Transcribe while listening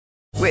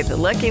With the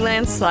Lucky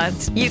Land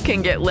Slots, you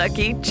can get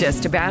lucky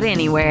just about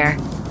anywhere.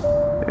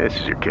 This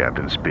is your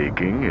captain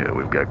speaking.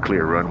 We've got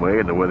clear runway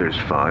and the weather's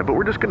fine, but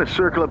we're just going to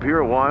circle up here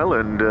a while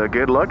and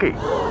get lucky.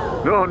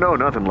 No,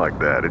 nothing like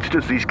that. It's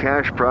just these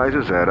cash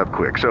prizes add up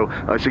quick. So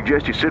I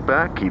suggest you sit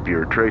back, keep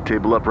your tray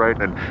table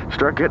upright, and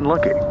start getting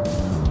lucky.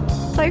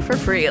 Play for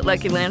free at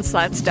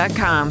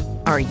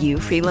LuckyLandSlots.com. Are you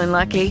feeling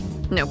lucky?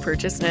 No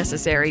purchase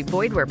necessary.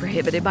 Void where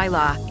prohibited by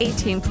law.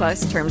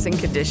 18+ terms and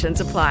conditions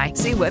apply.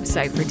 See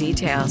website for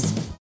details.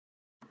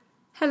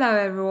 Hello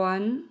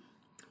everyone.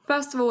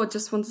 First of all, I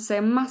just want to say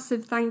a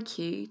massive thank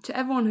you to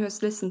everyone who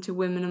has listened to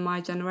Women of My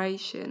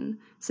Generation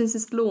since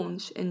its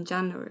launch in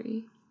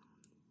January.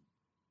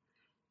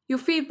 Your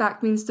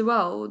feedback means the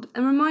world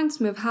and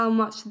reminds me of how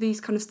much these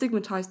kind of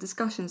stigmatised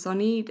discussions are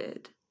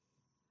needed.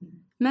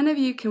 Many of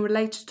you can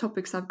relate to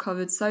topics I've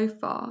covered so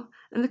far,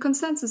 and the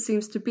consensus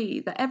seems to be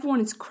that everyone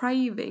is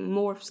craving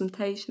more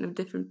representation of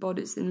different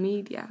bodies in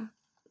media.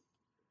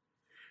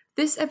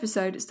 This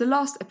episode is the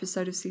last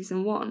episode of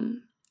Season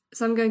 1,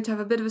 so I'm going to have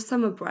a bit of a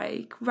summer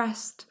break,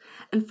 rest,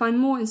 and find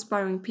more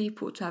inspiring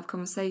people to have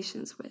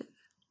conversations with.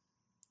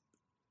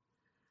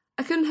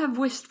 I couldn't have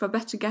wished for a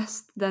better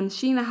guest than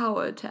Sheena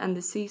Howard to end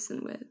the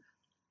season with.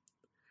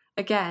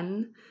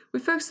 Again, we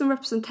focus on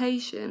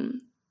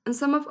representation and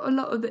sum up a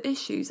lot of the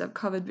issues I've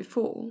covered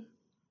before.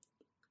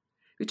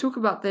 We talk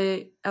about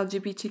the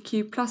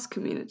LGBTQ+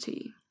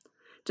 community,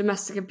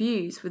 domestic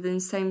abuse within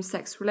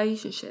same-sex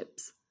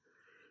relationships,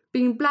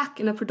 being black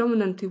in a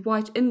predominantly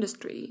white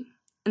industry,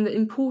 and the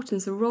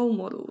importance of role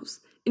models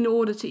in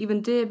order to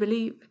even dare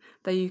believe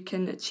that you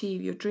can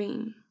achieve your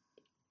dream.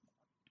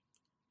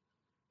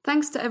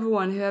 Thanks to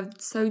everyone who have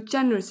so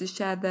generously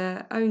shared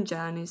their own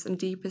journeys and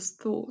deepest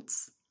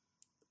thoughts.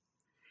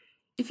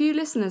 If you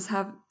listeners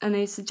have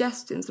any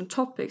suggestions on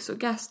topics or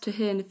guests to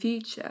hear in the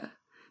future,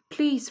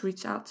 please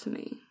reach out to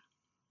me.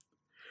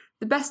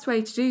 The best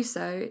way to do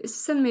so is to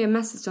send me a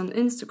message on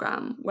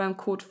Instagram where I'm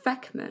called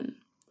Feckman.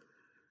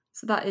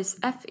 So that is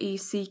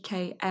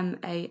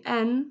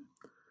FECKMAN,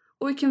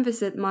 or you can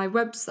visit my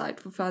website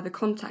for further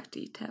contact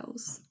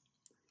details.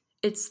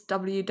 It's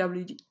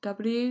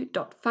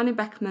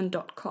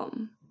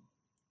www.fannybeckman.com.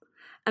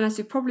 And as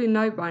you probably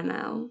know by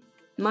now,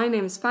 my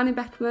name is Fanny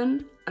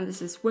Beckman, and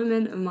this is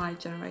Women of My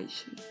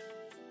Generation.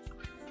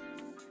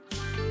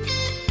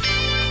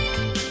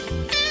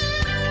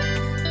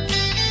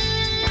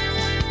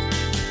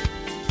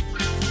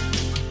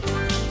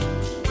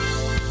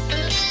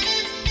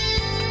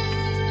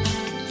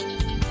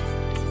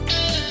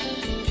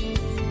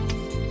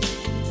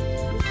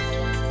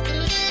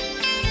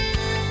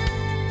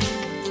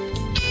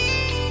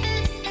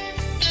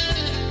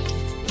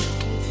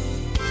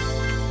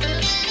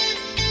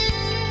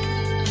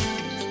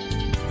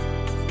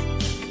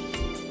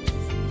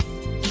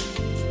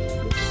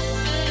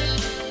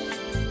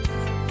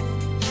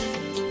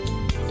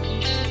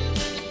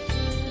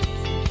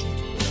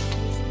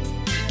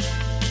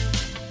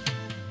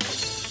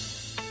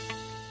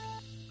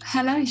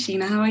 Hello,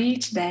 Sheena. How are you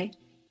today?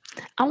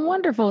 I'm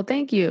wonderful.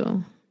 Thank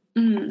you.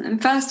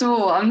 And first of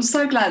all, I'm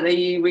so glad that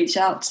you reached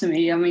out to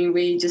me. I mean,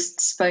 we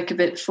just spoke a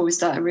bit before we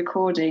started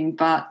recording,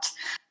 but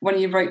when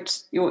you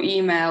wrote your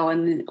email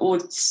and all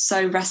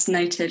so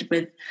resonated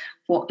with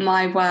what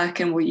my work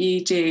and what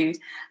you do.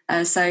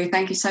 So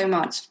thank you so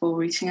much for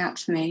reaching out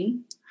to me.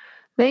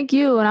 Thank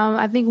you. And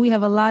I think we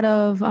have a lot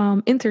of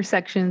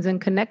intersections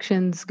and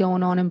connections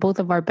going on in both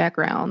of our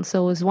backgrounds.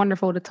 So it's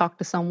wonderful to talk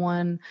to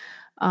someone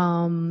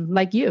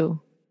like you.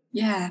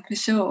 Yeah, for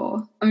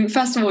sure. I mean,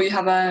 first of all, you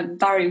have a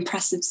very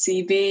impressive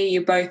CV.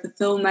 You're both a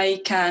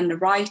filmmaker and a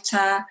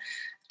writer,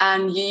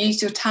 and you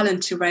use your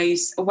talent to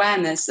raise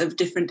awareness of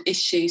different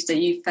issues that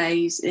you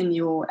face in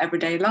your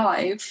everyday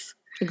life.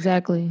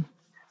 Exactly.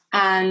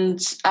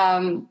 And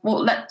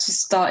let's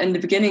just start in the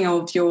beginning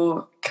of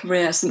your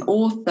career as an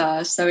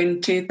author. So in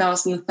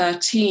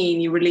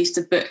 2013, you released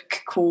a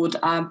book called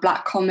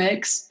Black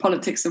Comics,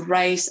 Politics of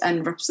Race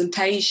and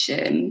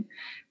Representation,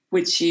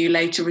 which you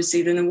later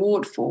received an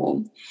award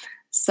for.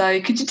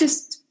 So could you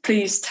just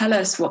please tell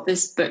us what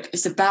this book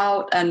is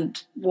about and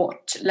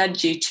what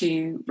led you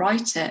to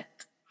write it?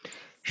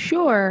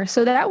 Sure.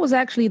 So that was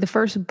actually the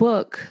first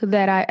book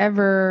that I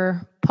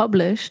ever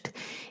published.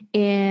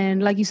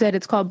 And like you said,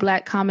 it's called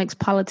Black Comics,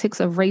 Politics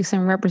of Race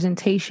and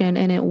Representation.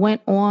 And it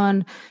went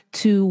on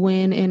to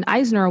win an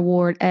Eisner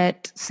Award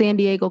at San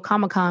Diego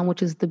Comic-Con,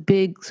 which is the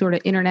big sort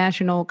of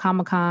international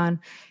Comic-Con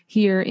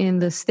here in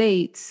the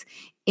States.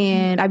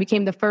 And I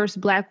became the first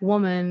Black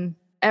woman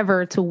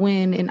ever to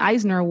win an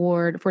Eisner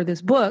Award for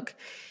this book.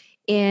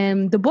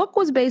 And the book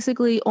was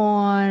basically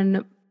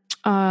on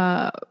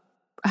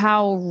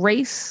how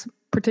race,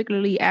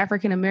 particularly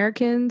African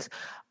Americans,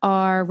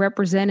 are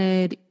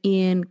represented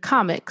in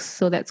comics.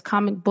 So that's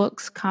comic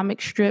books, comic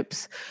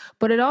strips,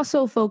 but it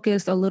also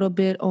focused a little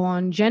bit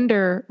on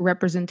gender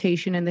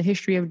representation and the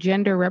history of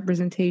gender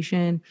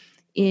representation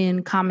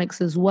in comics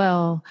as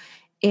well.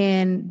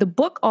 And the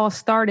book all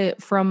started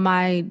from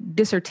my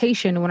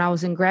dissertation when I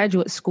was in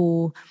graduate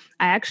school.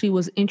 I actually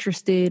was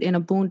interested in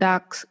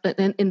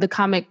in the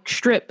comic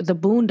strip, The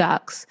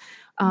Boondocks,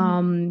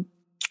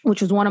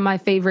 which was one of my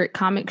favorite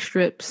comic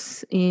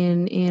strips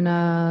in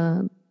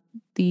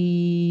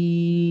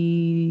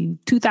the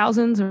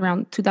 2000s,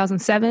 around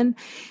 2007.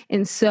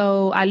 And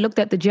so I looked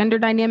at the gender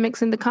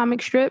dynamics in the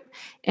comic strip,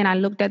 and I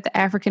looked at the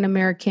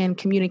African-American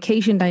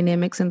communication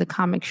dynamics in the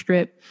comic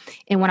strip.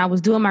 And when I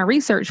was doing my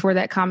research for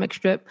that comic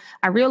strip,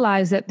 I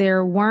realized that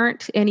there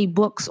weren't any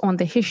books on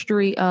the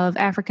history of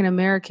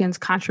African-Americans'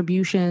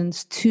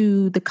 contributions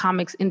to the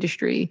comics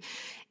industry.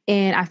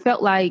 And I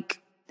felt like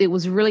it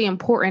was really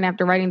important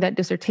after writing that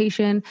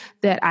dissertation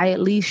that I at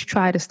least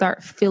try to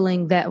start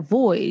filling that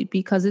void,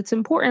 because it's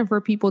important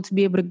for people to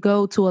be able to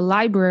go to a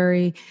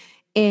library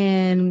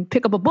and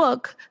pick up a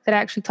book that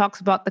actually talks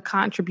about the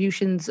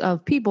contributions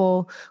of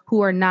people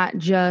who are not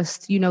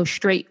just,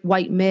 straight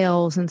white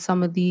males in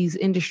some of these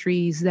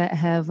industries that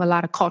have a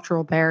lot of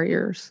cultural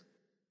barriers.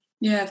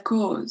 Yeah, of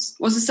course.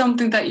 Was it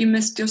something that you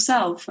missed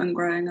yourself when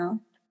growing up?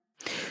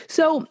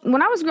 So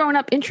when I was growing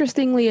up,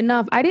 interestingly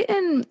enough, I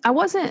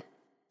wasn't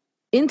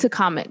into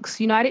comics.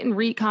 I didn't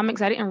read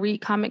comics. I didn't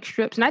read comic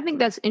strips. And I think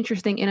that's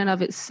interesting in and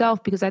of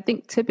itself, because I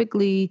think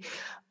typically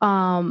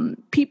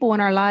people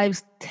in our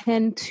lives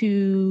tend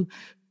to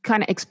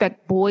kind of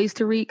expect boys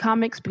to read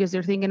comics because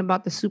they're thinking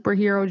about the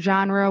superhero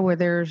genre where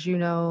there's,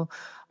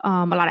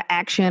 a lot of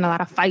action, a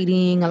lot of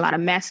fighting, a lot of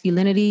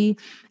masculinity.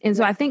 And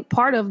so I think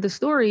part of the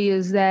story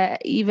is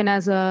that even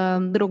as a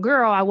little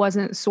girl, I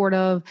wasn't sort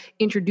of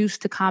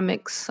introduced to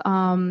comics.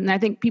 And I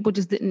think people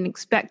just didn't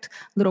expect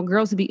little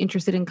girls to be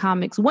interested in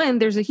comics when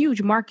there's a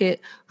huge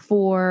market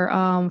for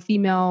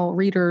female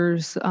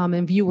readers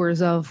and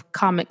viewers of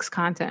comics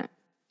content.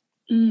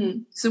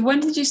 So when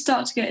did you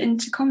start to get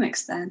into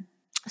comics then?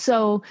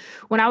 So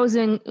when I was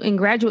in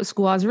graduate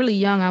school, I was really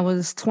young. I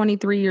was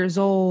 23 years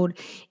old.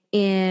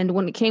 And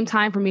when it came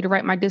time for me to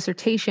write my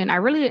dissertation, I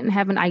really didn't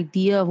have an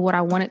idea of what I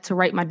wanted to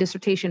write my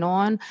dissertation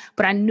on,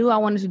 but I knew I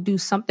wanted to do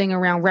something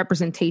around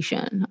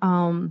representation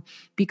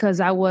because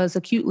I was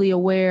acutely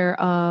aware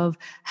of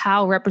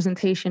how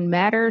representation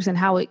matters and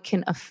how it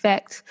can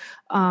affect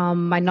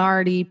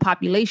minority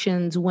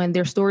populations when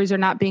their stories are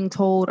not being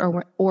told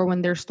or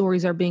when their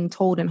stories are being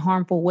told in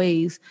harmful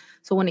ways.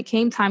 So when it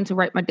came time to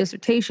write my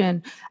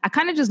dissertation, I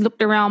kind of just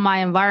looked around my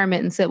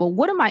environment and said, well,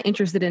 what am I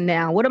interested in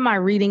now? What am I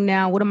reading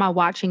now? What am I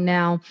watching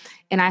now?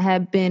 And I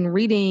had been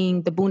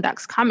reading the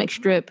Boondocks comic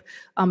strip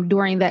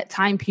during that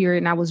time period,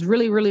 and I was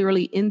really, really,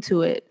 really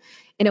into it.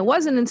 And it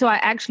wasn't until I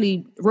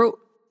actually wrote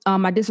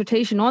my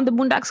dissertation on the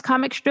Boondocks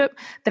comic strip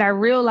that I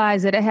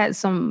realized that it had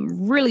some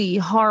really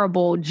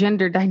horrible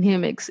gender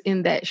dynamics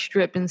in that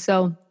strip. And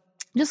so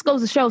just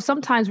goes to show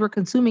sometimes we're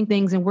consuming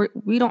things and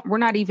we're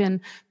not even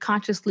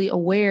consciously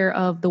aware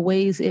of the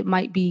ways it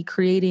might be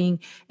creating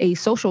a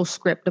social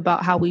script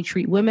about how we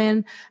treat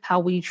women,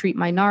 how we treat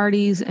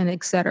minorities, and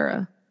et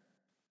cetera.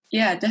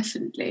 Yeah,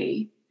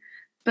 definitely.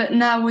 But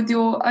now with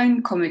your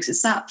own comics,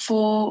 is that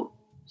for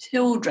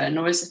children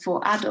or is it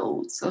for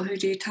adults, or who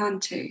do you turn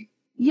to?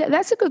 Yeah,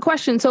 that's a good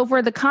question. So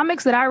for the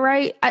comics that I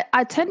write,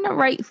 I tend to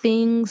write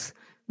things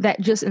that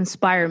just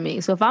inspire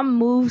me. So if I'm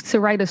moved to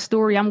write a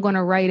story, I'm going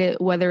to write it,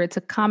 whether it's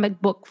a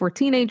comic book for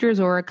teenagers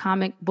or a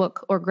comic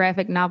book or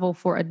graphic novel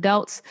for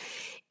adults.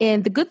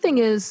 And the good thing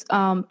is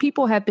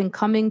people have been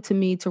coming to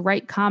me to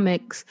write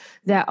comics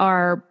that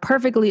are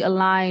perfectly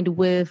aligned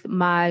with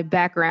my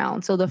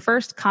background. So the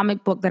first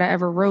comic book that I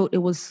ever wrote, it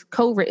was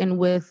co-written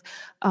with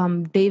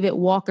David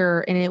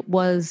Walker, and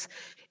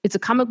it's a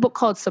comic book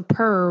called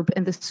Superb,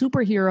 and the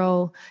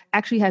superhero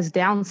actually has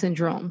Down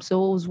syndrome.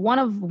 So it was one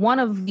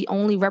of the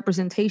only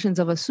representations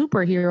of a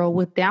superhero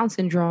with Down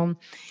syndrome.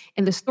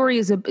 And the story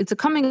it's a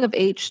coming of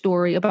age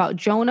story about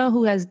Jonah,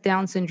 who has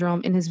Down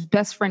syndrome, and his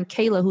best friend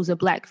Kayla, who's a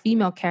Black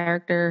female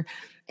character.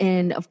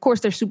 And of course,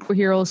 they're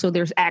superheroes, so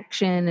there's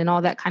action and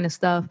all that kind of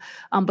stuff.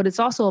 But it's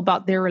also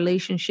about their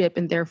relationship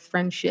and their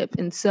friendship.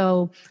 And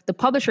so the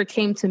publisher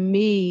came to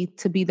me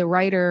to be the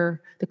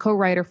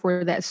co-writer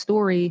for that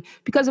story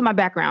because of my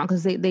background,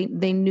 because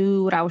they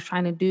knew what I was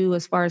trying to do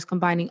as far as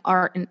combining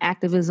art and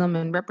activism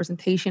and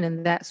representation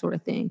and that sort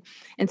of thing.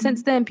 And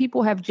since then,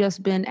 people have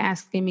just been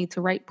asking me to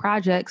write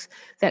projects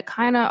that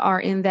kind of are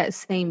in that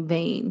same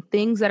vein,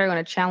 things that are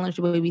going to challenge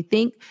the way we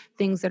think,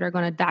 things that are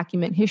going to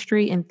document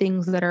history, and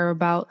things that are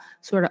about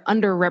sort of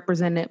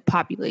underrepresented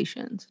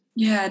populations.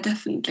 Yeah,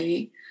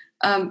 definitely.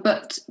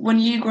 But when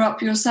you grew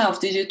up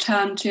yourself, did you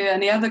turn to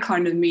any other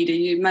kind of media?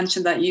 You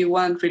mentioned that you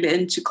weren't really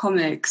into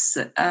comics.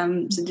 So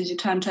did you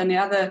turn to any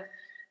other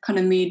kind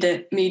of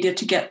media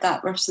to get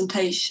that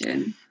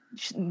representation?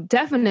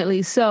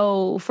 Definitely.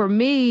 So for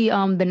me,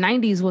 the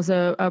 90s was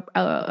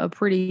a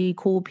pretty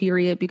cool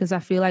period because I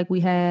feel like we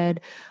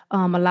had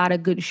a lot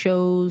of good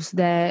shows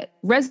that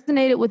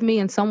resonated with me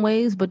in some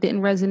ways, but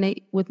didn't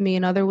resonate with me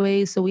in other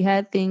ways. So we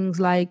had things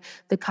like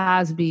the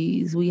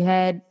Cosbys. We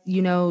had,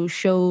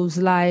 shows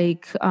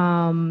like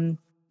and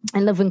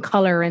Live in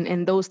Color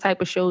and those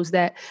type of shows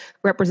that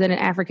represented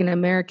African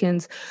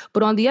Americans.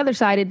 But on the other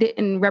side, it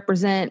didn't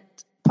represent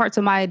parts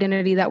of my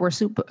identity that were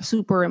super,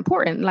 super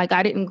important. Like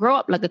I didn't grow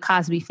up like a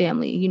Cosby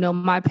family. You know,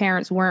 my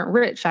parents weren't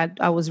rich.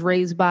 I was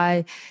raised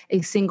by a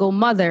single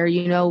mother.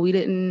 You know, we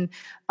didn't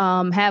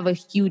have a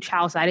huge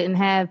house. I didn't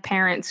have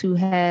parents who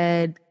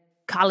had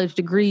college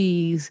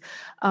degrees.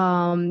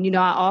 You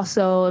know, I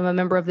also am a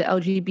member of the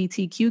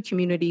LGBTQ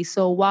community.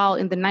 So while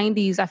in the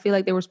 90s, I feel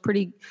like there was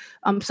pretty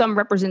some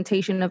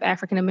representation of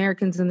African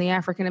Americans in the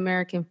African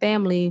American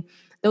family,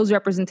 those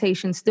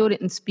representations still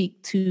didn't speak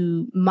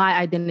to my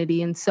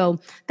identity. And so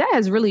that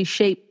has really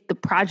shaped the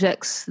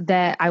projects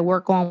that I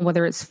work on,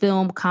 whether it's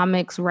film,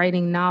 comics,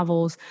 writing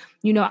novels.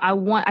 You know,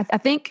 I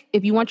think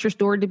if you want your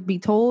story to be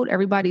told,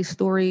 everybody's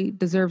story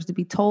deserves to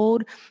be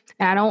told.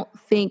 And I don't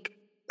think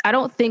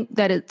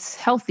that it's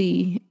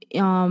healthy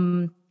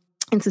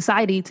in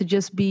society to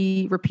just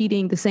be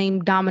repeating the same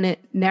dominant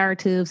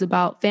narratives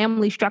about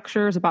family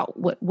structures, about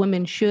what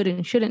women should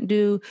and shouldn't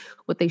do,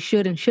 what they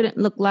should and shouldn't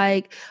look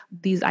like,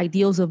 these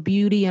ideals of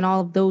beauty and all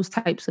of those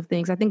types of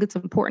things. I think it's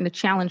important to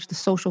challenge the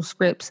social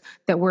scripts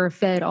that we're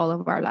fed all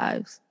of our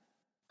lives.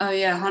 Oh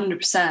yeah,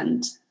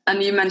 100%.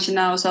 And you mentioned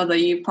now as well that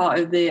you're part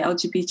of the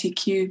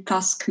LGBTQ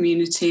plus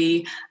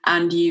community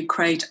and you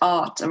create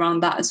art around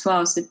that as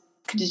well. So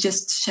could you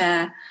just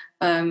share,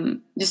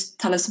 just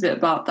tell us a bit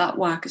about that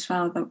work as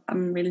well?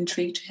 I'm really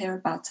intrigued to hear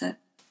about it.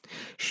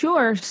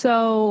 Sure.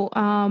 So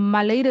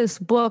my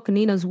latest book,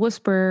 Nina's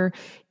Whisper,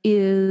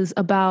 is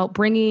about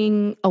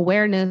bringing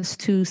awareness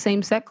to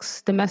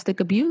same-sex domestic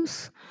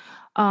abuse,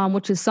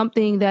 which is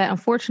something that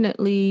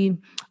unfortunately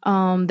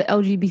the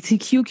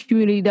LGBTQ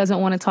community doesn't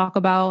want to talk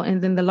about.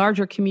 And then the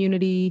larger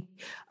community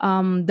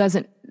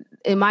doesn't,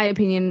 in my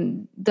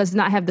opinion, does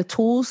not have the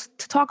tools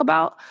to talk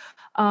about.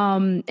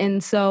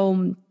 And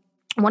so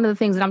one of the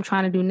things that I'm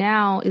trying to do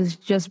now is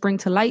just bring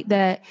to light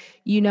that,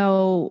 you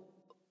know,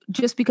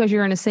 just because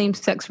you're in a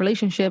same-sex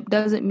relationship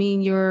doesn't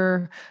mean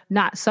you're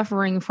not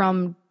suffering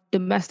from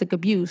domestic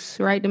abuse,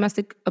 right?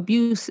 Domestic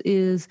abuse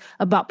is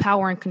about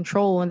power and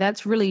control, and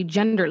that's really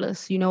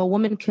genderless. You know, a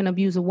woman can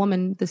abuse a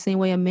woman the same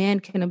way a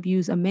man can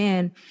abuse a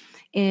man.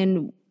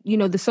 And you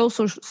know, the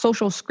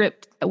social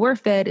script that we're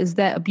fed is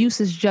that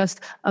abuse is just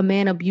a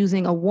man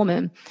abusing a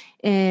woman.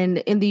 And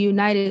in the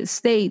United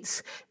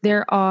States,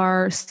 there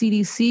are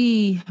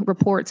CDC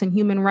reports and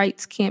human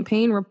rights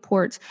campaign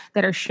reports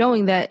that are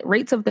showing that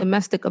rates of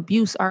domestic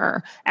abuse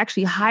are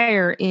actually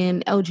higher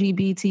in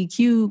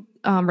LGBTQ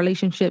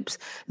relationships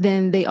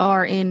than they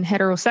are in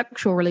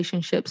heterosexual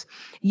relationships.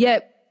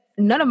 Yet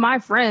none of my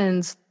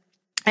friends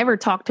ever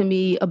talked to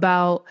me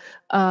about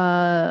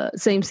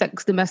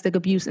same-sex domestic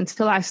abuse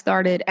until I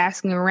started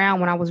asking around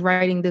when I was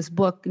writing this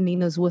book,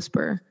 Nina's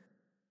Whisper.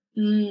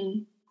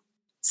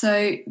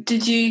 So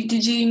did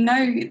you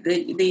know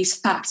these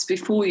facts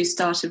before you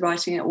started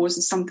writing it, or was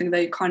it something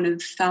that you kind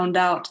of found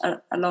out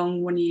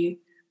along when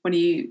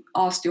you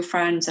asked your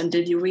friends and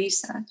did your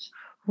research?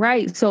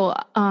 Right. So,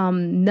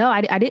 no,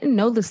 I didn't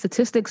know the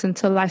statistics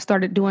until I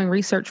started doing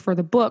research for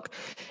the book.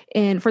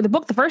 And for the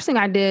book, the first thing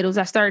I did was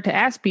I started to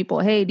ask people,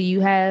 hey, do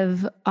you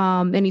have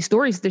any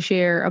stories to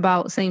share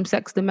about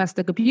same-sex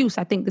domestic abuse?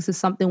 I think this is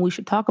something we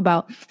should talk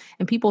about.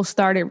 And people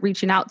started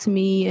reaching out to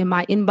me in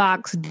my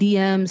inbox,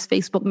 DMs,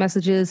 Facebook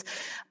messages.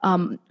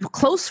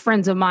 Close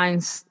friends of mine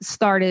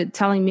started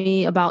telling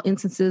me about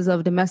instances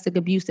of domestic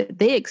abuse that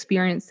they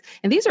experienced.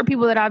 And these are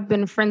people that I've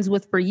been friends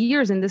with for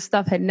years, and this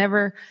stuff had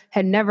never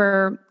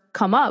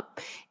come up.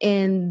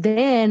 And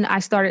then I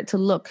started to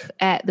look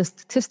at the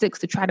statistics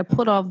to try to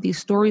put all of these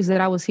stories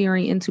that I was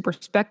hearing into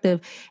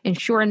perspective. And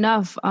sure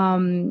enough,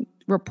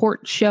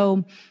 reports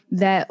show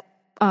that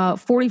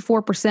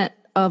 44%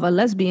 of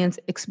lesbians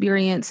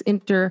experience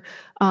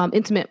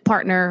intimate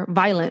partner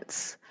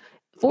violence.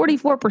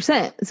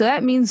 44%. So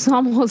that means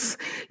almost,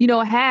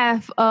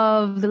 half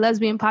of the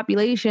lesbian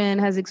population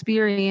has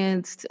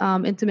experienced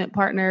intimate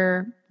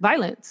partner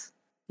violence.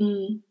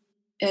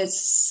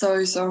 It's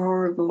so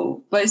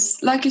horrible. But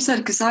it's like you said,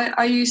 because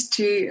I used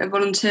to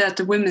volunteer at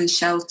the women's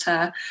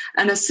shelter,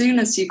 and as soon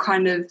as you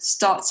kind of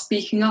start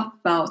speaking up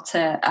about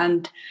it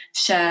and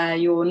share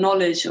your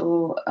knowledge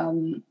or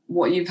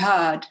what you've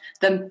heard,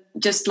 then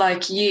just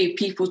like you,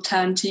 people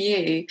turn to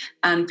you,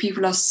 and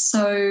people are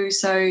so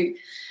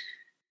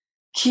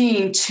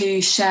keen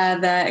to share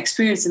their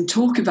experience and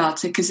talk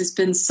about it because it's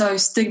been so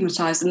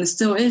stigmatized, and it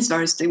still is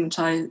very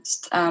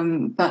stigmatized,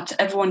 but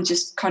everyone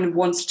just kind of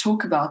wants to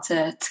talk about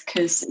it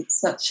because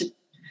it's such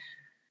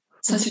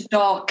a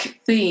dark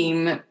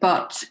theme.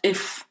 But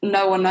if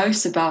no one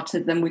knows about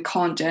it, then we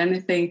can't do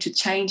anything to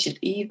change it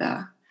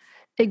either.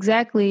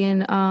 Exactly.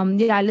 And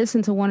I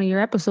listened to one of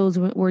your episodes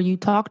where you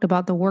talked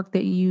about the work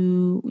that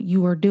you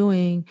were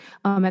doing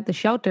at the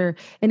shelter.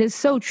 And it's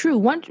so true.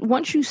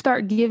 Once you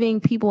start giving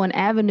people an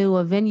avenue,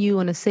 a venue,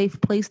 and a safe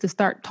place to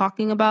start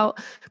talking about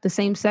the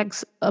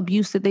same-sex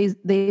abuse that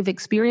they've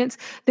experienced,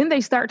 then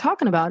they start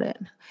talking about it.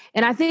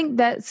 And I think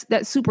that's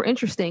super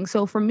interesting.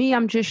 So for me,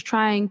 I'm just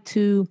trying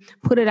to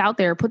put it out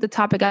there, put the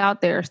topic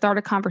out there, start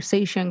a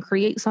conversation,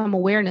 create some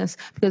awareness,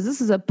 because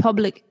this is a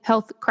public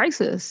health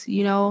crisis.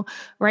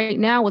 Right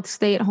now, now with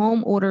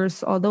stay-at-home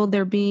orders, although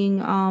they're being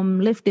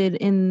lifted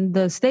in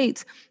the States,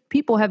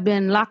 people have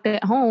been locked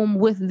at home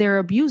with their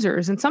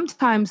abusers. And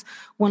sometimes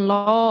when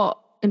law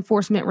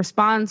enforcement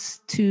responds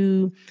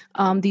to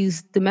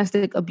these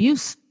domestic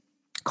abuse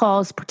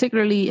calls,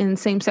 particularly in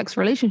same-sex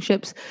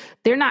relationships,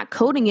 they're not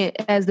coding it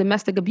as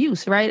domestic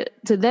abuse, right?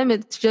 To them,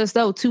 it's just,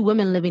 two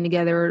women living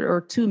together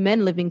or two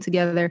men living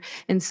together.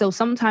 And so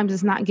sometimes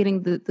it's not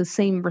getting the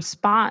same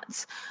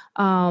response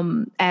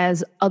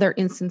as other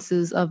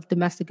instances of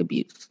domestic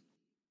abuse.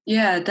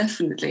 Yeah,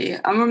 definitely.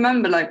 I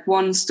remember like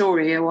one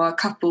story or a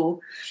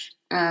couple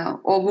or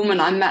a woman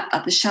I met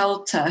at the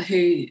shelter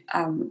who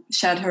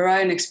shared her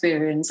own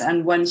experience.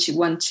 And when she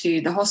went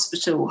to the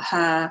hospital,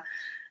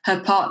 her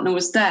partner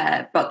was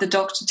there, but the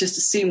doctor just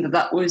assumed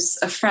that was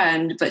a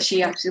friend, but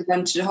she actually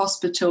went to the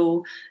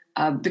hospital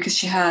because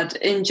she had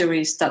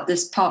injuries that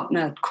this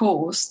partner had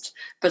caused,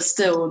 but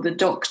still the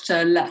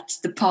doctor let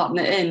the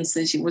partner in,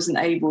 so she wasn't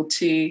able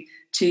to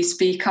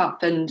speak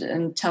up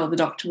and tell the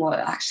doctor what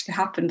actually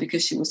happened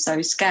because she was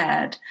so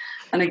scared.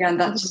 And again,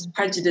 that's just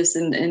prejudice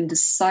in the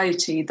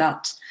society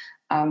that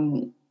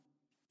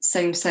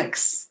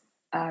same-sex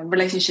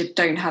relationships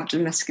don't have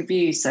domestic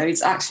abuse. So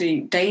it's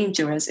actually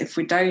dangerous if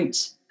we don't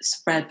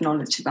spread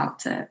knowledge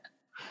about it.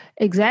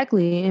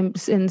 Exactly.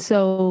 And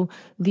so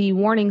the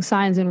warning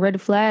signs and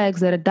red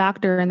flags that a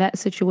doctor in that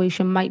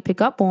situation might pick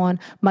up on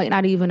might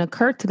not even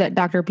occur to that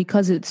doctor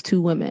because it's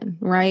two women,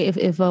 right?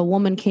 If a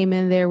woman came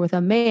in there with a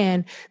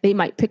man, they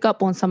might pick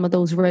up on some of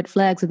those red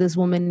flags that this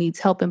woman needs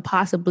help and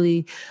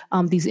possibly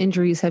these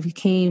injuries have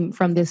came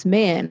from this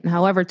man.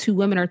 However, two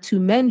women or two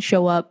men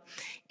show up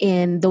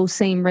and those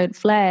same red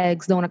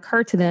flags don't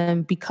occur to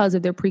them because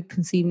of their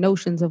preconceived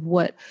notions of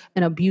what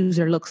an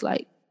abuser looks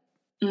like.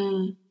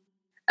 Mm.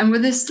 And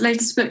with this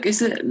latest book,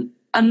 is it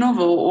a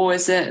novel or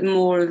is it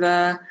more of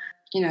a,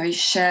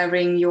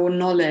 sharing your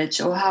knowledge,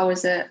 or how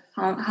is it?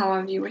 How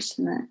have you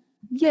written it?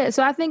 Yeah,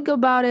 so I think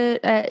about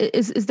it,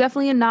 it's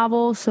definitely a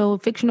novel. So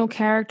fictional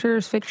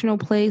characters, fictional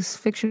place,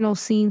 fictional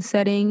scene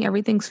setting,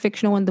 everything's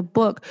fictional in the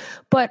book.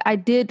 But I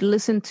did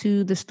listen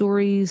to the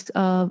stories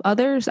of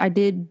others. I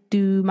did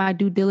do my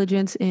due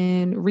diligence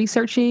in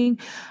researching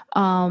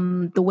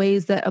the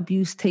ways that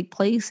abuse take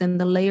place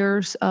and the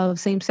layers of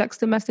same-sex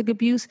domestic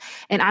abuse.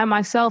 And I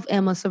myself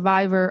am a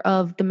survivor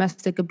of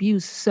domestic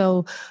abuse.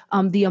 So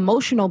the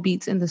emotional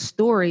beats in the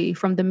story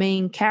from the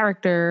main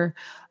character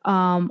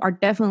are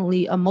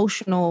definitely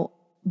emotional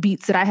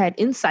beats that I had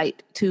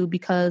insight to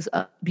because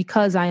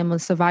I am a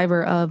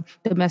survivor of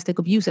domestic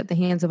abuse at the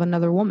hands of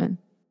another woman.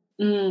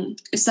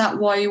 Is that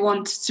why you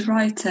wanted to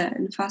write it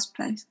in the first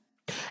place?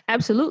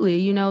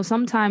 Absolutely.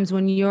 Sometimes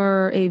when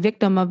you're a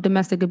victim of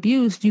domestic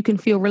abuse, you can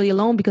feel really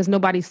alone because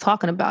nobody's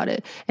talking about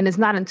it. And it's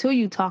not until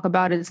you talk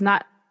about it, it's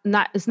not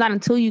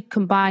until you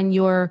combine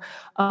your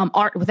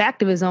art with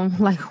activism,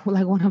 like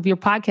one of your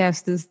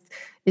podcasts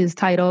is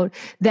titled,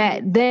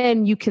 that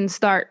then you can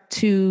start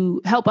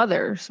to help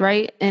others,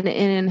 right? And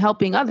in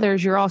helping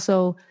others, you're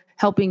also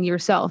helping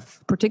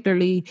yourself,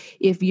 particularly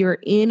if you're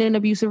in an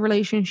abusive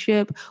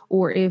relationship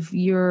or if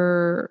you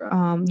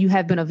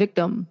have been a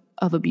victim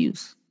of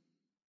abuse.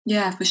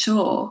 Yeah, for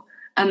sure.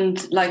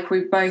 And like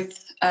we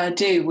both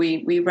do,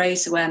 we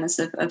raise awareness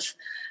of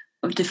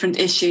different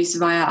issues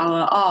via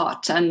our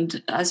art.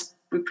 And as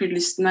we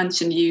previously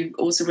mentioned, you've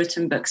also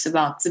written books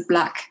about the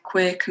Black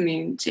queer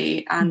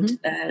community and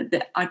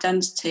the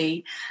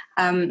identity.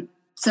 And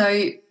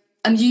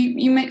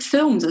you make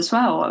films as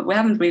well. We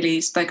haven't really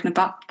spoken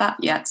about that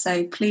yet,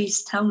 so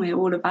please tell me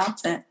all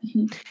about it.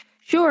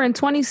 Sure. In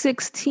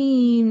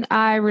 2016,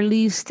 I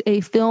released a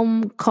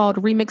film called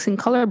Remixing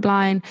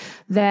Colorblind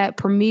that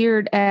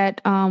premiered at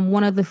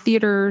one of the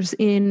theaters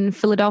in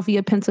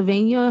Philadelphia,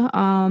 Pennsylvania.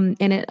 And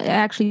it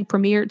actually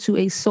premiered to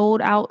a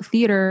sold-out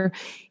theater.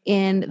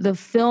 And the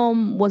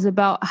film was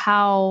about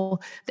how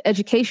the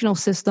educational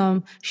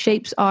system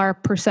shapes our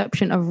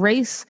perception of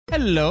race.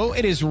 Hello,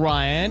 it is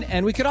Ryan,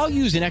 and we could all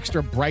use an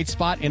extra bright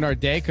spot in our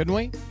day, couldn't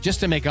we? Just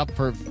to make up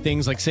for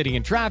things like sitting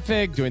in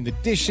traffic, doing the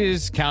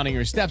dishes, counting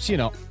your steps,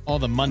 all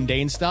the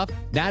mundane stuff.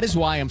 That is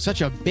why I'm such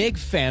a big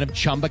fan of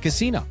Chumba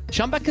Casino.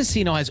 Chumba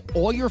Casino has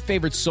all your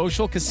favorite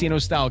social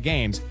casino-style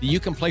games that you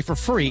can play for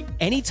free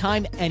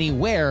anytime,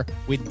 anywhere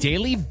with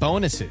daily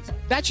bonuses.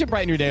 That should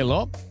brighten your day a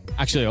little.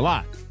 Actually, a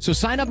lot. So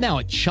sign up now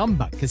at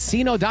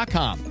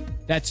ChumbaCasino.com.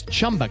 That's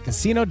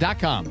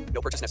ChumbaCasino.com.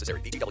 No purchase necessary.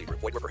 VGW Group.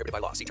 Void where prohibited by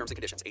law. See terms and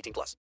conditions.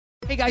 18+.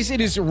 Hey guys, it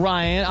is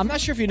Ryan. I'm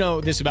not sure if you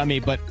know this about me,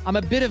 but I'm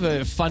a bit of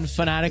a fun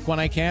fanatic when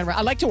I can.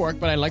 I like to work,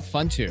 but I like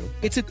fun too.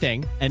 It's a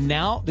thing. And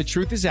now the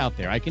truth is out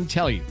there. I can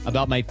tell you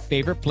about my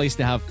favorite place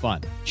to have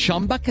fun.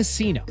 Chumba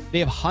Casino. They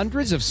have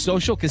hundreds of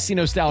social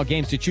casino style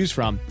games to choose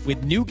from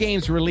with new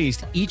games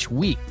released each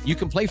week. You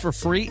can play for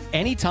free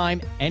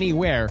anytime,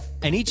 anywhere.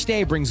 And each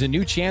day brings a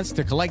new chance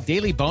to collect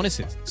daily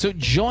bonuses. So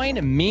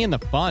join me in the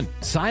fun.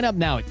 Sign up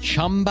now at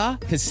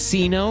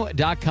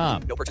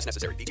ChumbaCasino.com. No purchase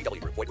necessary. VGW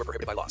Group. Void where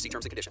prohibited by law. See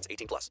terms and conditions.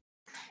 18+.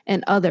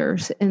 And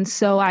others. And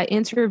so I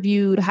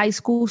interviewed high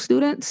school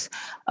students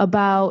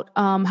about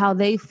how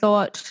they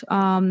thought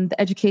the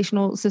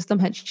educational system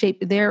had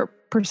shaped their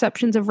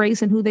perceptions of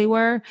race and who they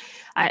were.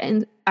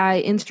 I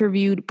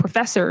interviewed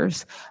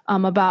professors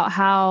about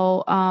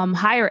how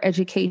higher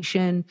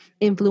education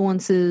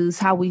influences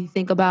how we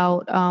think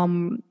about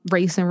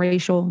race and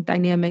racial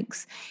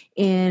dynamics.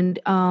 And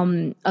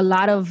a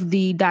lot of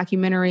the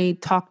documentary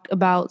talked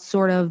about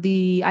sort of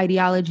the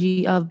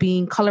ideology of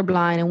being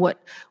colorblind and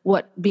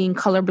what being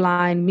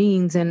colorblind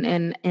means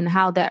and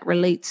how that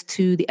relates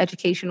to the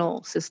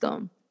educational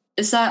system.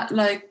 Is that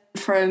like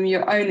from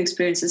your own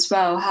experience as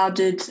well? How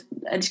did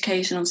the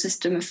educational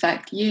system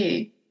affect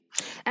you?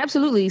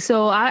 Absolutely.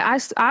 So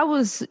I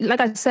was, like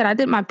I said, I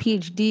did my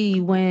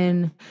PhD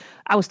when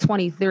I was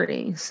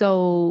 23.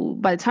 So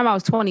by the time I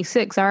was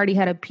 26, I already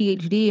had a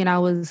PhD and I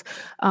was,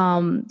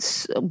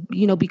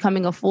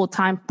 becoming a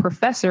full-time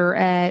professor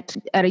at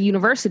a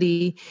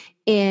university.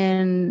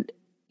 And,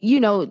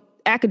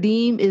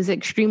 academe is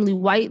extremely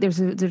white. There's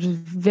a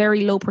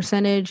very low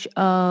percentage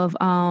of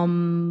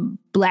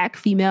Black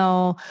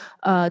female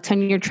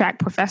tenure track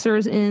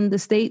professors in the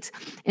States.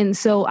 And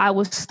so I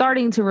was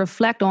starting to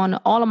reflect on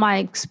all of my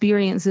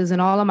experiences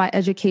and all of my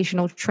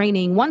educational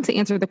training. One, to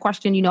answer the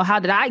question, how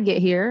did I get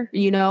here?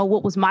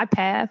 What was my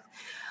path?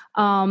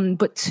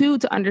 But two,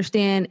 to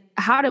understand,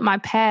 how did my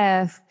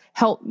path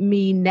help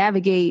me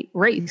navigate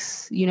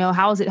race?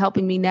 How is it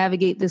helping me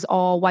navigate this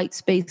all white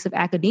space of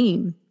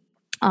academe?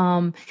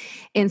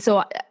 And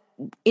so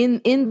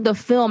in the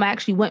film, I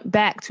actually went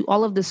back to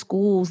all of the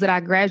schools that I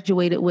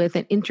graduated with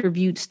and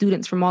interviewed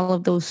students from all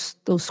of those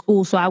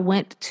schools. So I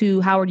went to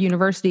Howard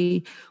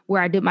University,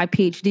 where I did my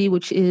PhD,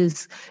 which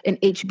is an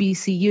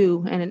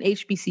HBCU, and an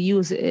HBCU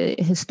is a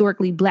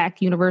historically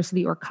Black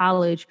university or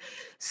college.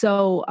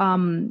 So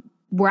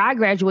where I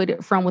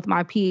graduated from with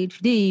my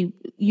PhD,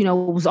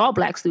 was all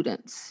Black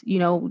students,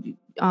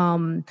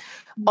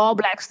 all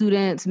Black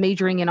students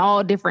majoring in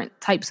all different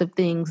types of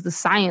things, the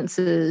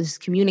sciences,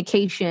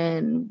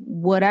 communication,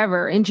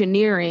 whatever,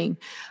 engineering.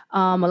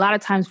 A lot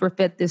of times we're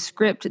fed this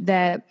script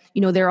that,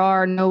 there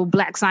are no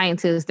Black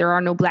scientists, there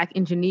are no Black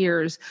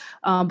engineers.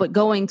 But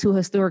going to a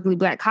historically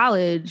Black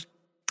college,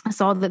 I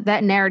saw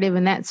that narrative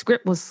and that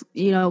script was,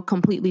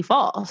 completely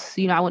false.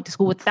 I went to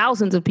school with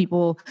thousands of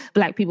people,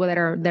 Black people that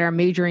are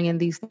majoring in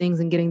these things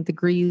and getting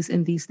degrees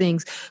in these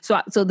things.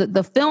 So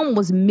the film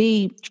was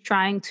me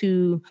trying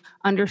to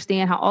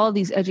understand how all of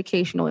these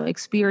educational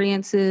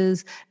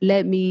experiences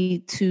led me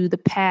to the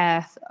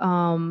path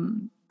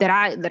that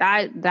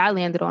I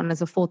landed on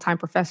as a full-time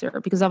professor,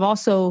 because I've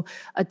also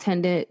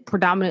attended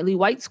predominantly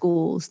white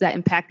schools that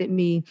impacted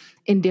me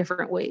in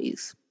different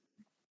ways.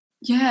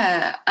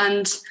 Yeah,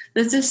 and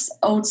there's this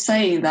old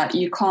saying that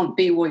you can't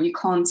be what you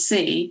can't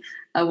see,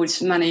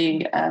 which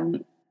many,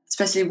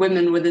 especially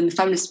women within the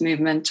feminist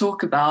movement,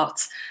 talk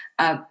about.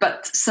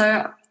 But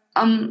so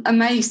I'm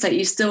amazed that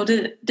you still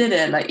did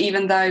it. Like,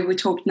 even though we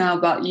talked now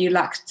about you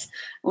lacked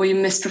or you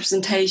missed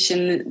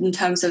representation in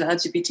terms of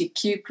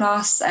LGBTQ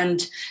plus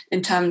and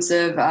in terms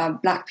of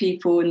Black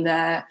people in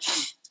their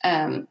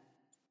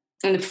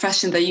in the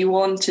profession that you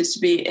wanted to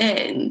be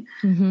in.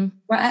 Mm-hmm.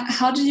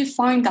 How did you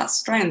find that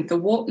strength, or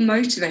what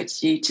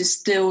motivated you to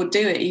still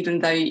do it, even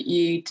though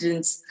you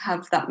didn't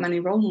have that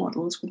many role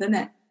models within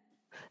it?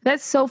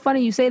 That's so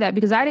funny you say that,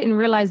 because I didn't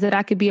realize that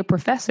I could be a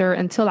professor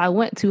until I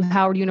went to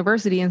Howard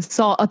University and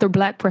saw other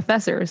Black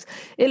professors.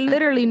 It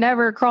literally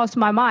never crossed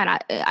my mind.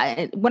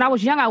 When I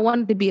was young, I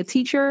wanted to be a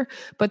teacher,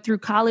 but through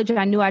college,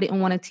 I knew I didn't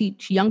want to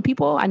teach young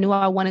people. I knew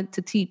I wanted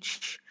to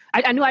teach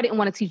I knew I didn't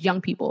want to teach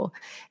young people.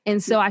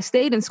 And so I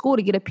stayed in school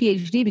to get a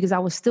PhD because I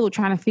was still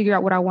trying to figure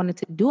out what I wanted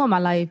to do in my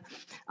life.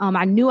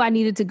 I knew I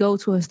needed to go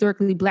to a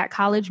historically Black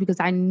college because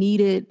I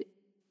needed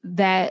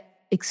that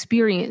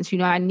experience.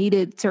 I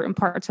needed certain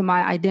parts of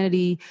my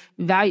identity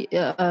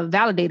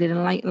validated.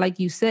 And like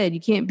you said, you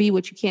can't be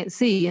what you can't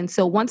see. And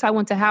so once I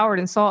went to Howard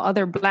and saw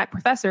other Black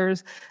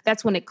professors,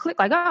 that's when it clicked,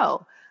 like,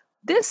 oh,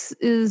 this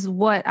is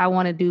what I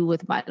want to do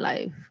with my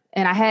life.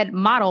 And I had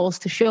models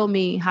to show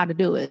me how to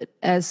do it,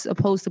 as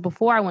opposed to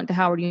before I went to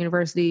Howard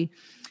University.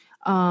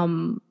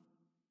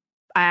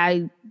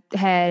 I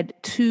had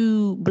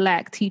 2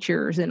 Black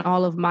teachers in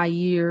all of my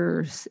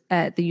years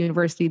at the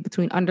university,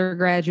 between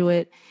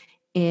undergraduate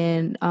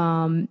and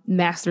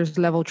master's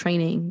level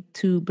training,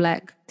 2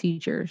 Black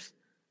teachers.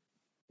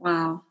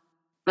 Wow.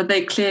 But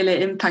they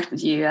clearly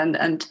impacted you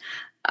and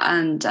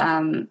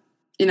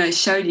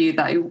showed you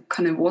that it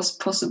kind of was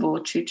possible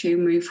to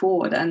move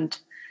forward and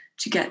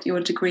to get your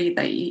degree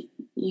that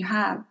you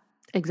have.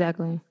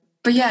 Exactly.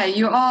 But yeah,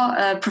 you are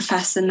a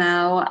professor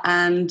now,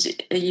 and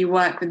you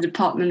work with the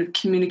Department of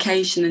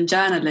Communication and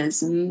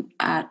Journalism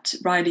at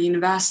Rider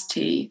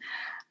University.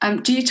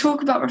 Do you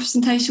talk about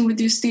representation with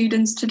your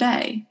students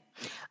today?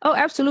 Oh,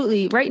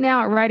 absolutely. Right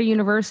now at Rider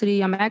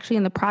University, I'm actually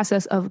in the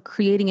process of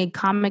creating a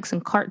comics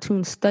and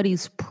cartoon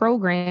studies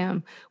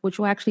program, which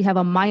will actually have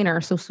a minor,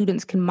 so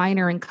students can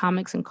minor in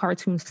comics and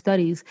cartoon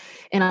studies.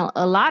 And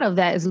a lot of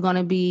that is going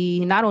to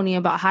be not only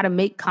about how to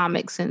make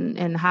comics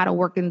and how to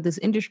work in this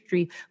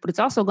industry, but it's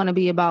also going to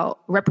be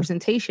about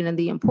representation and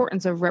the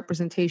importance of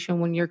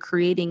representation when you're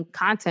creating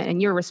content,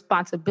 and your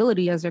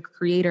responsibility as a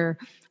creator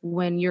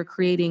when you're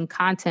creating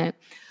content.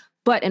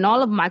 But in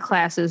all of my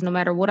classes, no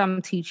matter what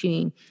I'm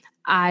teaching,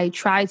 I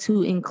try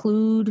to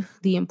include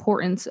the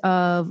importance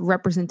of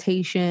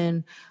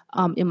representation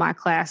in my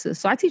classes.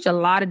 So I teach a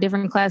lot of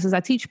different classes. I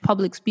teach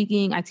public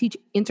speaking. I teach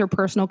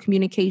interpersonal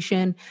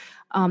communication.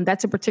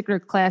 That's a particular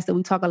class that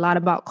we talk a lot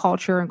about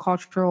culture and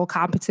cultural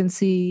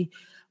competency.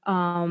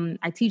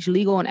 I teach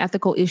legal and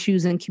ethical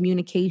issues in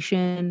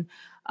communication.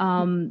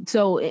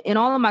 So in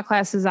all of my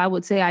classes, I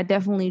would say I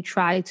definitely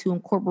try to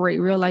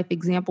incorporate real life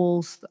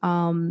examples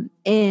and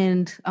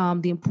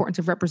the importance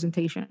of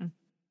representation.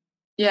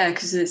 Yeah,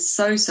 because it's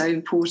so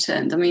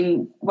important. I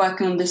mean,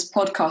 working on this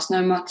podcast,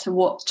 no matter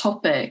what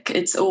topic,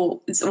 it's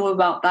all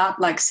about that,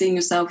 like seeing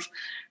yourself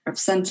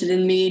represented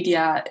in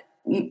media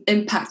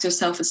impact your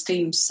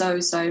self-esteem so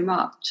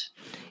much.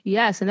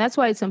 Yes, and that's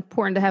why it's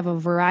important to have a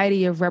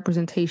variety of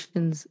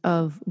representations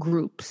of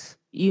groups.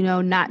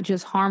 Not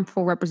just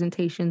harmful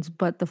representations,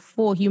 but the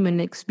full human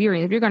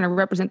experience. If you're going to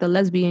represent the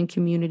lesbian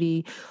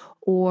community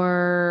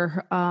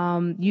or, a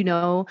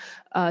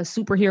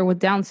superhero with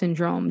Down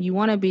syndrome, you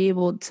want to be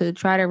able to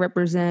try to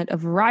represent a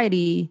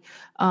variety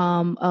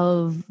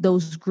of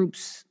those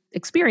groups'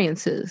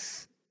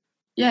 experiences.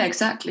 Yeah,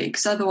 exactly.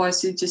 Because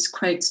otherwise you just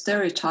create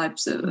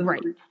stereotypes.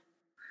 Right.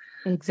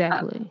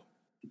 Exactly.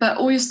 But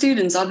all your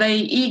students, are they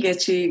eager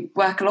to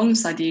work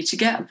alongside you to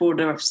get a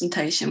broader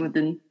representation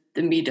within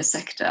the media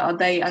sector? Are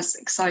they as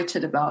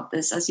excited about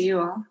this as you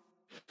are?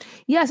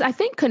 Yes, I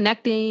think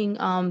connecting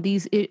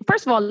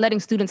first of all, letting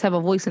students have a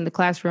voice in the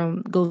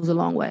classroom goes a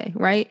long way,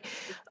 right?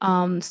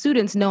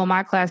 Students know in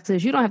my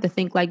classes, you don't have to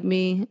think like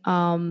me,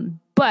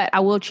 but I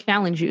will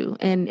challenge you,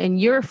 and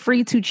you're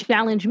free to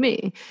challenge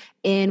me.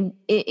 And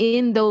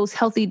in those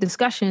healthy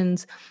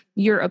discussions,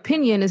 your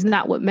opinion is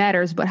not what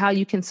matters, but how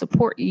you can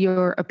support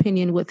your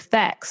opinion with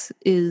facts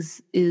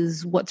is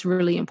what's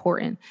really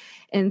important.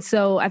 And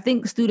so I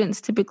think students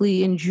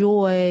typically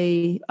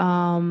enjoy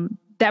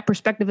that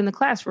perspective in the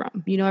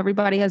classroom.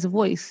 Everybody has a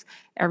voice.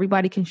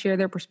 Everybody can share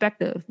their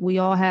perspective. We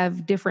all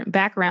have different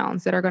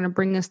backgrounds that are going to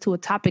bring us to a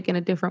topic in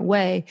a different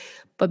way,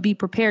 but be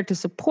prepared to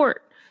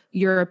support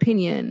your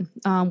opinion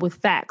with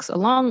facts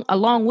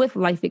along with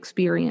life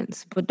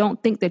experience. But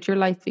don't think that your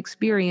life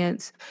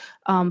experience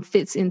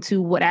fits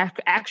into what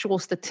actual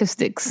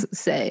statistics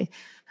say.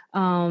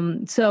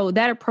 So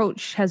that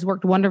approach has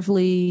worked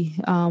wonderfully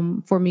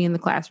for me in the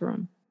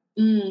classroom.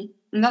 And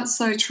that's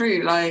so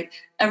true. Like,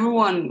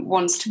 everyone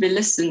wants to be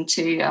listened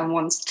to and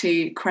wants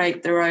to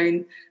create their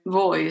own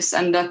voice.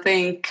 And I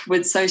think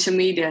with social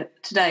media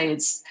today,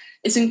 it's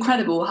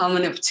incredible how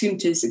many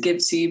opportunities it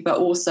gives you, but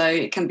also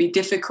it can be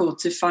difficult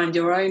to find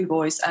your own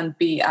voice and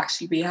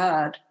actually be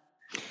heard.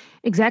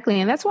 Exactly.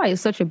 And that's why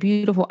it's such a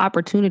beautiful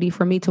opportunity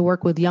for me to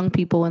work with young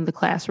people in the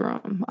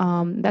classroom.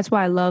 That's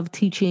why I love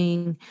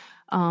teaching.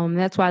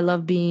 That's why I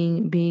love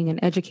being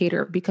an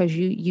educator, because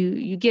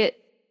you get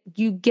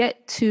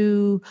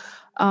to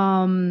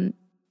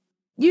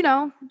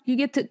you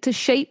get to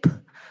shape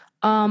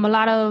a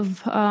lot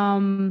of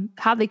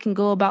how they can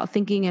go about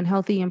thinking in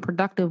healthy and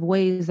productive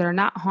ways that are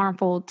not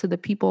harmful to the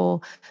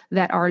people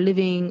that are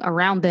living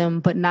around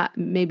them, but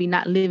maybe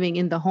not living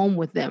in the home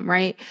with them,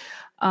 right?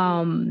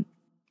 There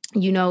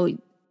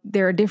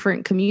are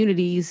different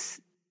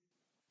communities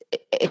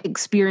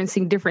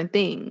experiencing different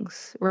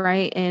things,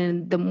 right?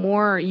 And the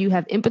more you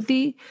have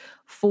empathy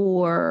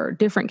for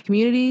different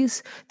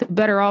communities, the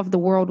better off the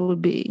world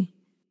would be.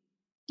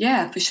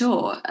 Yeah, for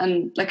sure.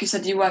 And like you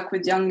said, you work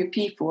with younger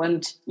people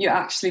and you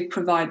actually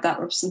provide that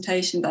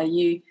representation that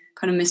you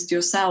kind of missed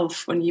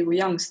yourself when you were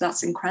young. So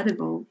that's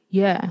incredible.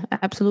 Yeah,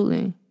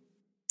 absolutely.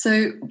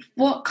 So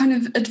what kind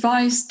of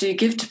advice do you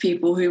give to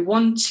people who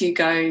want to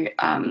go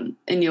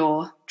in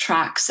your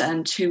tracks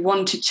and who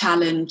want to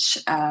challenge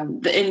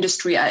the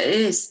industry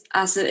as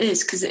it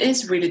is? Because it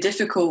is really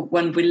difficult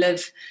when we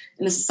live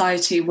in a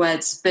society where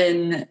it's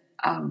been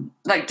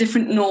like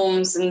different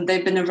norms and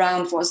they've been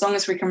around for as long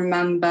as we can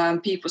remember,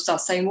 and people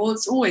start saying, well,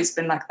 it's always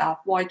been like that,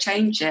 why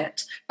change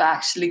it? But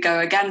actually go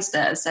against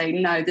it and say,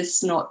 no, this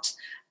is not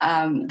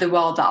the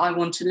world that I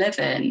want to live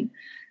in.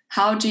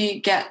 How do you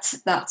get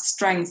that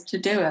strength to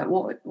do it?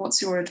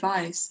 What's your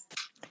advice?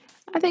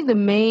 I think the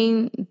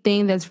main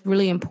thing that's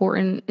really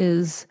important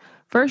is,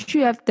 first,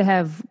 you have to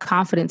have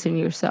confidence in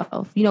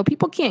yourself.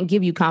 People can't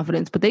give you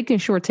confidence, but they can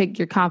sure take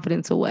your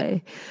confidence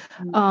away.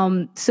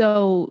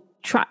 So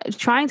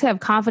trying to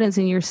have confidence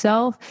in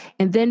yourself,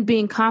 and then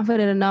being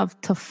confident enough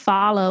to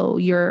follow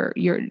your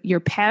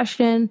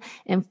passion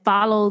and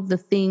follow the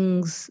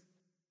things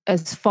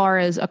as far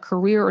as a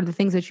career or the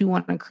things that you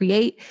want to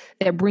create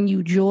that bring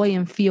you joy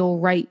and feel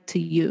right to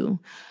you.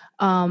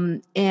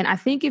 And I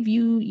think if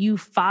you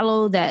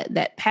follow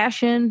that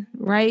passion,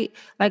 right?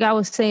 Like I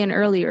was saying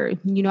earlier,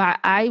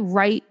 I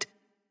write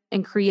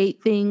and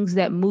create things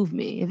that move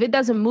me. If it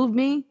doesn't move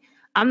me,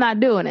 I'm not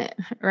doing it,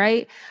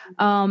 right?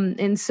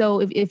 And so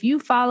if you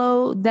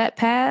follow that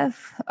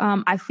path,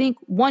 I think,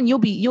 one, you'll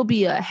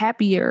be a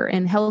happier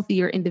and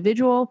healthier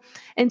individual,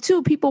 and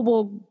two, people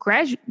will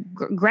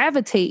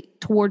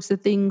gravitate towards the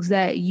things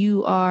that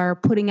you are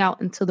putting out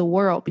into the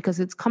world, because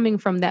it's coming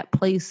from that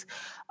place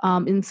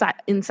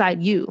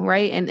inside you,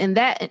 right? And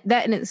that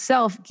in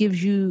itself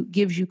gives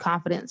you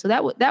confidence. So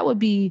that would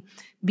be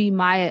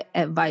my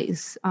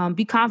advice.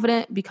 Be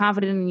confident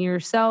in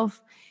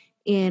yourself,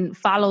 and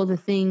follow the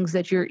things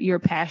that you're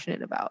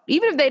passionate about,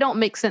 even if they don't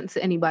make sense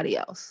to anybody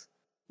else.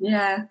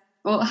 Yeah.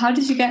 Well, how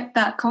did you get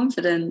that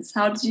confidence?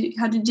 How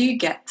did you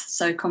get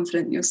so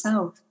confident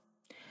yourself?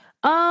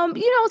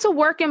 It's a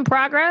work in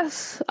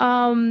progress.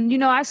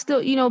 I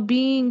still,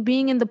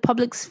 being in the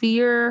public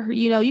sphere,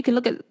 you can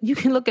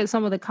look at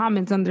some of the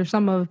comments under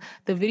some of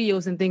the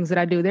videos and things that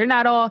I do. They're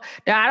not all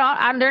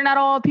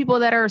people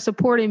that are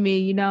supporting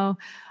me,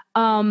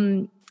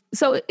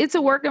 so it's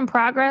a work in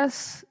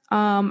progress.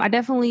 I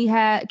definitely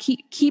had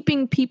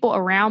keeping people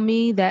around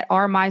me that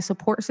are my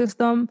support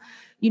system,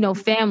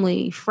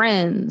 family,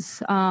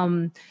 friends,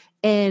 and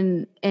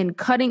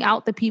cutting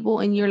out the people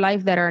in your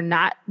life that are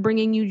not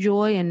bringing you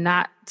joy and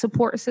not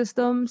support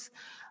systems.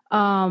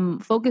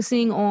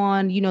 Focusing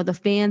on, the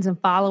fans and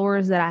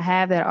followers that I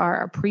have that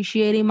are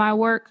appreciating my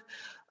work.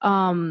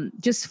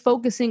 Just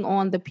focusing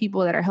on the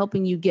people that are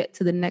helping you get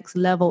to the next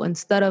level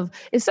instead of,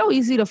 it's so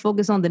easy to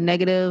focus on the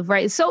negative,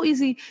 right? It's so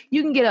easy.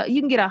 You can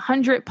get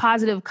 100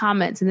 positive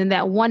comments, and then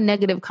that one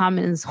negative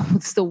comment is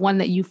the one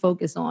that you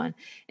focus on.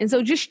 And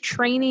so just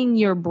training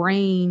your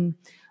brain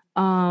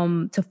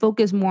to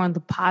focus more on the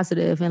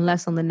positive and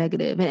less on the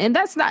negative. And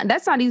that's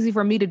not easy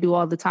for me to do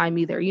all the time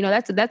either.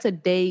 That's a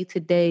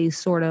day-to-day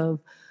sort of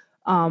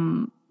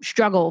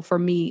struggle for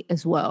me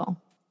as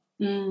well.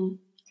 Mm.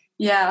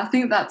 Yeah, I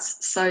think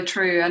that's so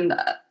true. And,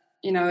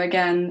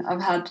 again,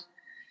 I've had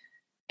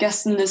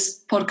guests in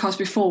this podcast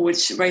before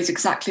which raise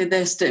exactly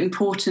this, the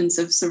importance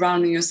of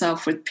surrounding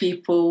yourself with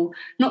people,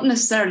 not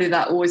necessarily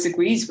that always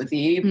agrees with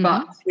you, mm-hmm.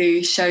 but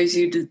who shows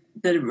you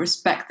the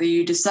respect that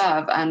you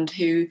deserve, and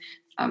who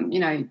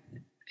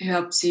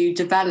helps you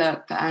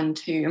develop, and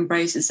who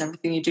embraces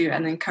everything you do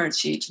and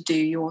encourages you to do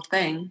your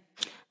thing.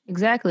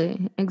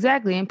 Exactly.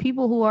 And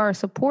people who are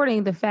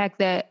supporting the fact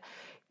that,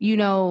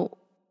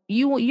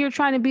 you're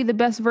trying to be the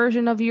best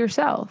version of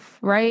yourself,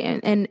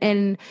 right?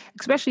 And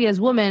especially as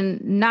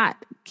women,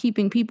 not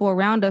keeping people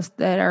around us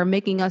that are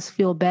making us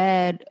feel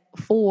bad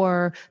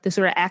for the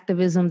sort of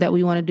activism that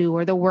we want to do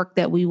or the work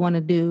that we want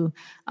to do,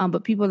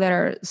 but people that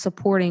are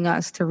supporting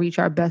us to reach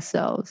our best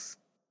selves.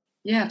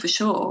 Yeah, for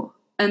sure.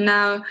 And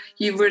now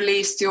you've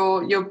released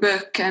your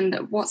book,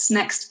 and what's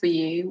next for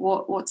you?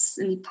 What's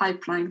in the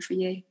pipeline for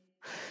you?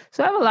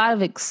 So I have a lot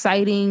of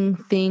exciting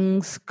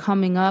things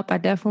coming up. I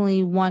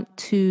definitely want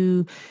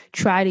to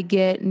try to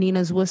get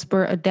Nina's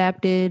Whisper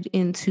adapted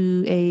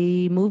into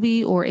a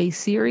movie or a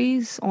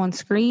series on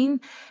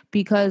screen,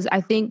 because I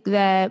think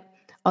that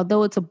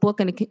although it's a book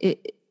and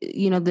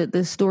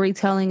the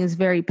storytelling is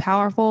very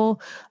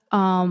powerful,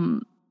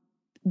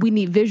 we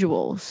need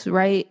visuals,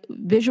 right?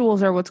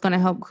 Visuals are what's going to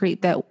help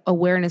create that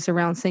awareness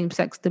around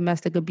same-sex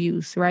domestic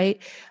abuse,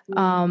 right?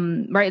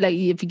 Right. Like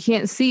if you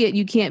can't see it,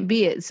 you can't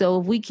be it. So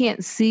if we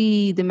can't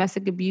see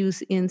domestic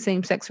abuse in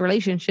same-sex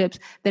relationships,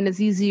 then it's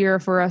easier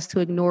for us to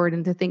ignore it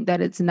and to think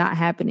that it's not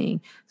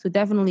happening. So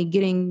definitely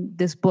getting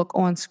this book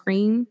on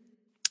screen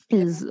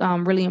is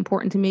really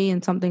important to me,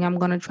 and something I'm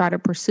going to try to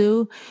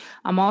pursue.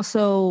 I'm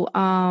also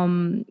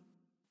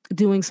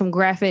doing some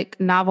graphic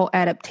novel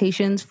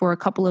adaptations for a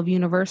couple of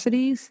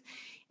universities.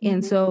 Mm-hmm.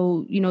 And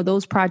so,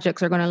 those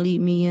projects are going to lead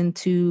me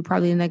into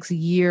probably the next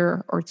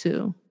year or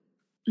two.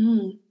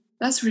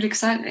 That's really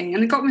exciting.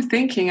 And it got me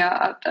thinking,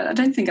 I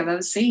don't think I've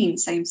ever seen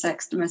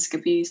same-sex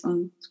domestic abuse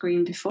on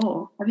screen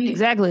before. Have you?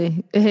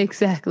 Exactly.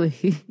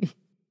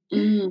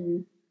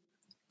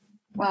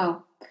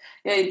 Wow.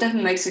 Yeah, it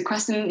definitely makes a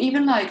question.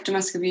 Even like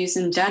domestic abuse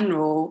in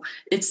general,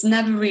 it's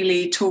never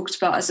really talked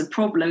about as a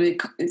problem.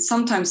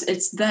 Sometimes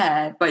it's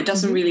there, but it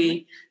doesn't mm-hmm.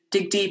 really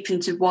dig deep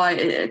into why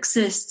it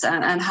exists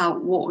and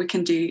what we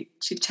can do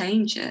to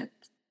change it.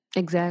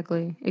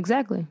 Exactly.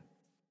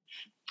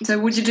 So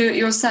would you do it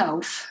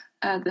yourself,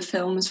 the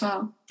film as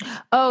well?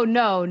 Oh,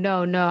 no.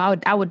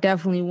 I would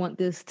definitely want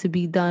this to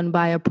be done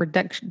by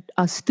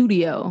a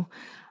studio,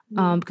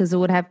 because it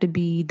would have to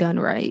be done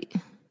right.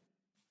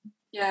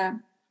 Yeah.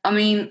 I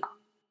mean,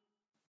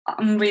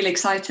 I'm really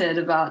excited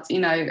about,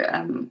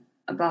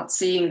 about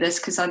seeing this,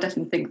 because I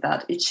definitely think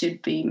that it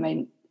should be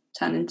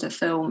turned into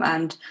film.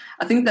 And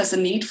I think there's a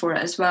need for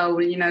it as well.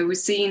 We've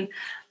seen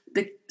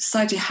the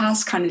society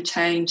has kind of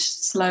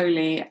changed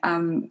slowly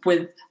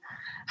with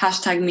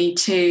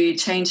 #MeToo,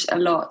 changed a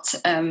lot,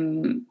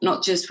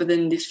 not just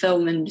within the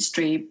film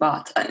industry,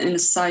 but in the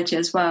society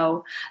as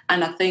well.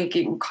 And I think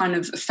it will kind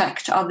of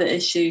affect other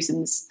issues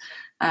in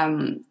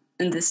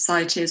the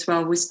society as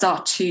well. We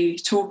start to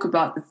talk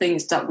about the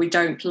things that we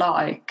don't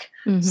like.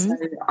 Mm-hmm. So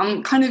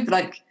I'm kind of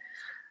like,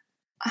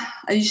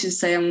 I usually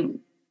say I'm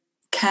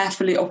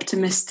carefully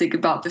optimistic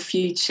about the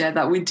future,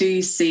 that we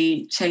do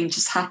see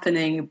changes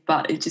happening,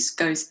 but it just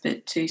goes a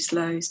bit too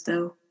slow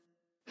still.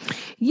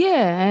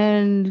 Yeah,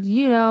 and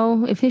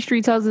if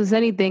history tells us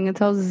anything, it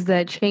tells us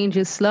that change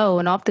is slow,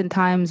 and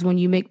oftentimes when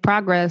you make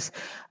progress,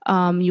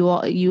 you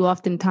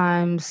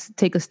oftentimes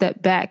take a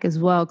step back as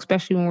well,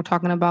 especially when we're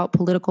talking about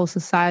political,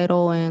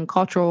 societal, and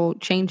cultural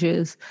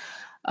changes.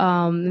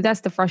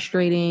 That's the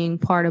frustrating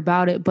part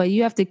about it. But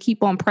you have to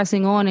keep on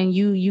pressing on, and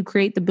you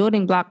create the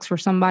building blocks for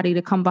somebody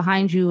to come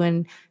behind you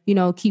and,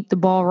 keep the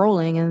ball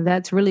rolling. And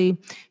that's really,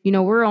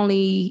 we're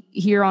only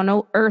here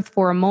on earth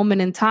for a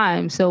moment in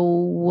time. So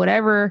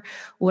whatever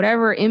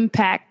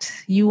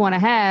impact you want to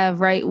have,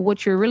 right,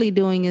 what you're really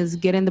doing is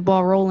getting the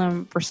ball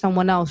rolling for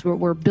someone else.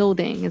 We're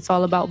building. It's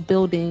all about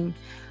building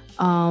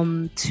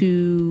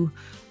to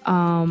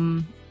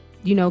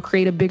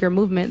create a bigger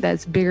movement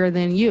that's bigger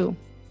than you.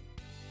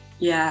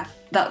 Yeah,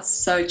 that's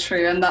so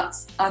true. And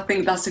I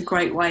think that's a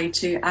great way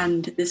to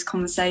end this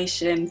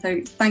conversation.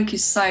 So thank you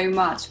so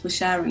much for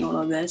sharing all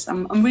of this.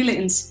 I'm really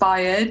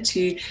inspired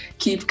to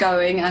keep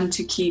going and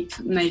to keep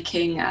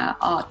making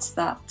art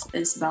that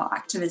is about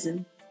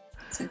activism.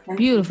 So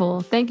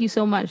Beautiful. Thank you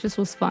so much. This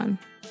was fun.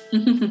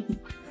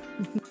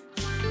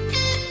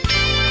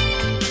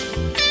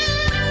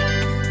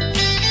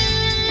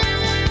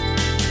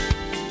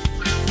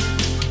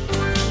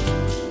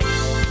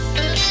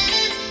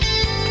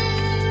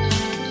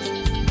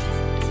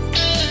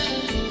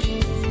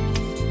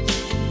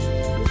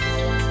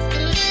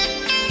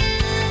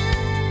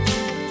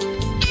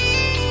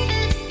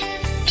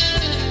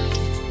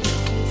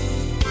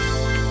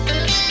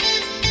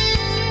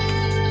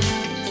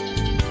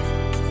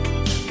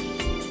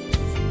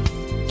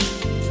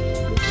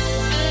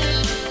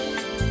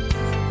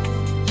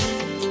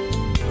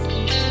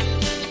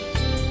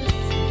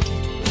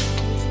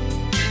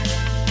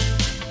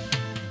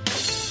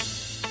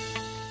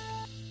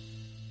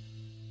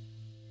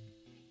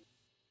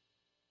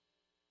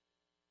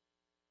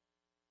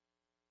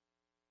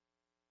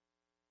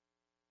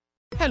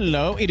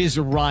 Hello, it is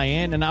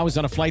Ryan, and I was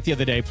on a flight the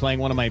other day playing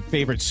one of my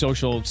favorite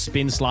social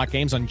spin slot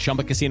games on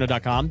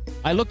ChumbaCasino.com.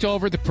 I looked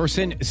over at the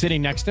person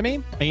sitting next to me,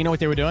 and you know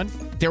what they were doing?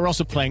 They were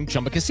also playing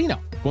Chumba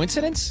Casino.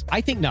 Coincidence? I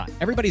think not.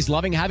 Everybody's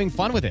loving having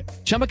fun with it.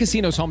 Chumba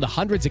Casino is home to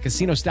hundreds of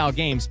casino-style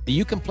games that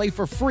you can play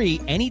for free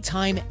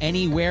anytime,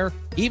 anywhere,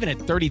 even at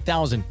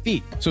 30,000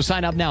 feet. So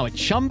sign up now at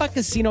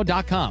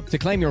ChumbaCasino.com to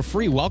claim your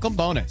free welcome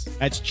bonus.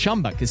 That's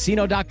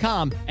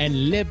ChumbaCasino.com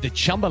and live the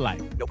Chumba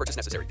life. No purchase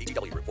necessary.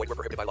 VGW Group. Void where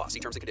prohibited by law. See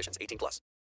terms and conditions. 18+.